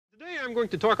I'm going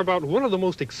to talk about one of the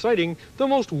most exciting, the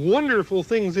most wonderful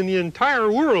things in the entire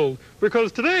world,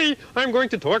 because today I'm going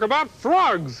to talk about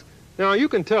frogs. Now, you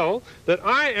can tell that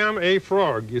I am a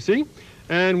frog, you see?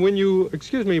 And when you,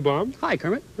 excuse me, Bob. Hi,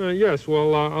 Kermit. Yes,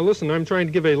 well, listen, I'm trying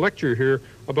to give a lecture here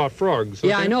about frogs. Okay?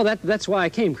 Yeah, I know. That's why I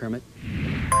came, Kermit.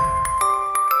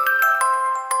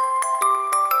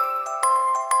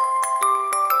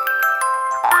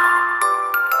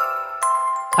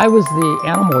 I was the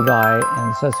animal guy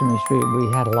in Sesame Street.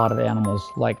 We had a lot of animals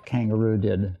like Kangaroo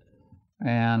did.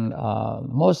 And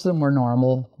most of them were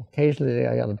normal. Occasionally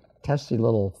I got a testy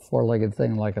little four-legged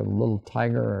thing like a little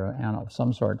tiger or an animal of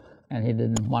some sort. And he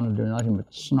didn't want to do nothing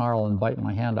but snarl and bite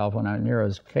my hand off when I was near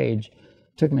his cage.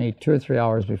 It took me 2 or 3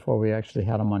 hours before we actually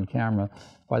had him on camera.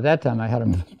 By that time I had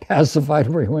him pacified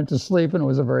where he went to sleep, and it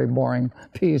was a very boring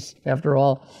piece after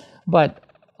all. But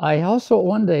I also,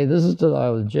 one day, this is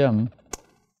to Jim,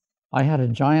 I had a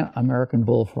giant American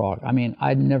bullfrog. I mean,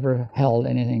 I'd never held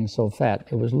anything so fat.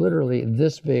 It was literally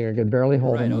this big. I could barely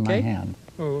hold him in my hand.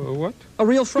 What? A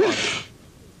real frog.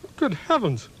 Good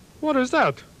heavens. What is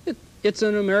that? It's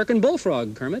an American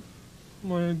bullfrog, Kermit.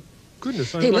 My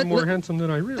goodness, I'm more handsome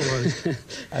than I realized.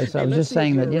 I was just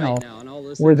saying that, you know,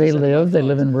 where they live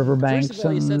in riverbanks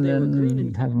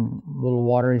and have little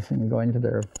watery thing going to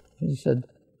their, he said,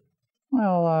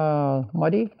 well,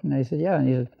 muddy? And I said, yeah. And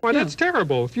he said, why, that's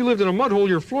terrible. If you lived in a mud hole,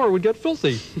 your floor would get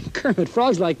filthy. Kermit,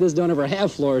 frogs like this don't ever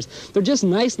have floors. They're just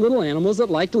nice little animals that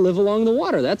like to live along the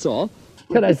water, that's all.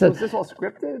 But I said, was this all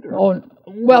scripted? Or? Oh,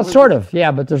 well, sort of,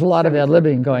 yeah, but there's a lot of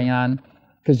ad-libbing going on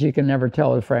because you can never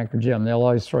tell with Frank or Jim. They'll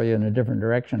always throw you in a different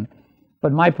direction.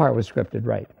 But my part was scripted,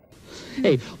 right.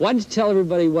 Hey, why don't you tell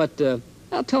everybody what,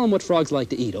 I'll tell them what frogs like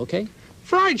to eat, okay?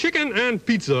 Fried chicken and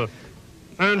pizza.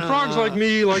 And frogs like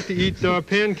me like to eat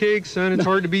pancakes, and it's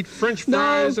hard to beat French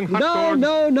fries and hot dogs.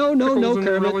 No,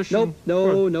 Kermit.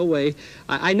 No way.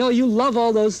 I know you love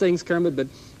all those things, Kermit, but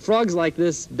frogs like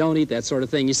this don't eat that sort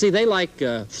of thing. You see, they like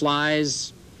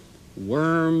flies,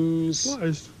 worms.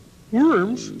 Flies?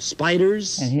 Worms?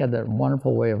 Spiders. And he had that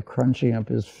wonderful way of crunching up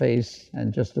his face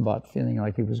and just about feeling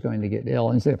like he was going to get ill.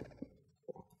 And he said,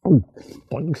 oh,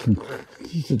 bugs.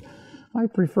 He said, I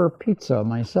prefer pizza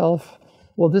myself.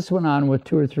 Well, this went on with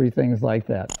 2 or 3 things like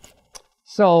that.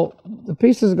 So the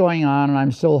piece is going on, and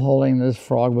I'm still holding this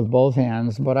frog with both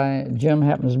hands, but Jim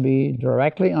happens to be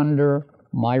directly under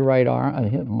my right arm,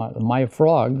 my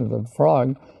frog, the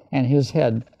frog, and his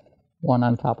head, one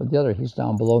on top of the other. He's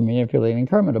down below, manipulating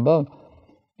Kermit above.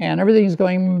 And everything's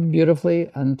going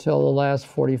beautifully until the last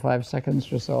 45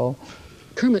 seconds or so.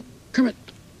 Kermit,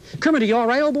 are you all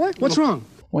right, old boy? What's wrong?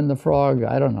 When the frog,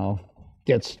 I don't know,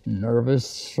 gets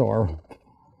nervous or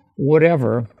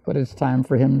whatever, but it's time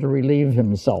for him to relieve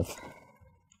himself.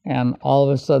 And all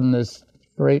of a sudden this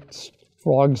great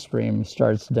frog stream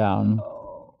starts down,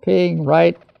 peeing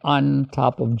right on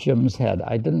top of Jim's head.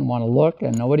 I didn't want to look,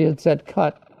 and nobody had said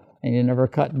cut, and you never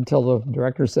cut until the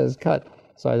director says cut.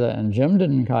 So I thought, and Jim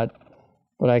didn't cut,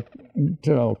 but I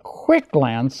took a quick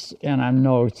glance, and I'm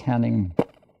nose-handing,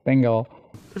 bingo.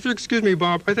 If you excuse me,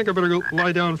 Bob, I think I better go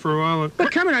lie down for a while.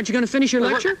 But Kermit, aren't you going to finish your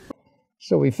lecture?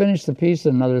 So we finished the piece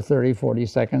in another 30, 40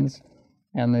 seconds,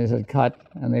 and they said cut,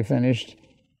 and they finished.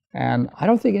 And I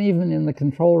don't think even in the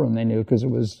control room they knew, because it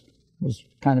was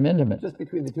kind of intimate. Just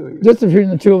between the two of you? Just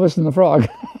between the 2 of us and the frog.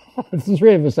 The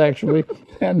 3 of us, actually.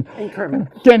 And Kermit.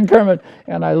 And Kermit.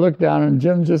 And I looked down, and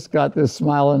Jim just got this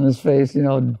smile on his face, you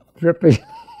know, dripping.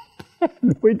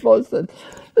 We both said,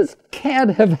 this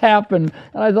can't have happened.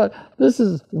 And I thought, this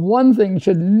is one thing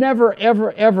should never,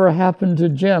 ever, ever happen to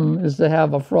Jim, is to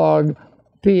have a frog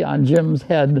pee on Jim's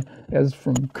head, as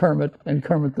from Kermit and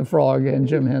Kermit the Frog and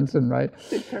Jim Henson, right?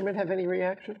 Did Kermit have any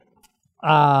reaction?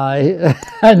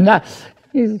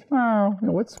 He's, oh,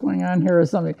 what's going on here or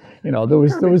something. You know, there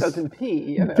was... Doesn't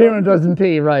pee. You know? Kermit doesn't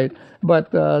pee, right. But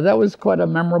that was quite a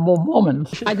memorable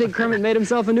moment. I think Kermit made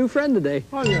himself a new friend today.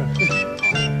 Oh, yeah.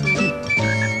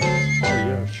 Oh,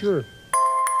 yeah, sure.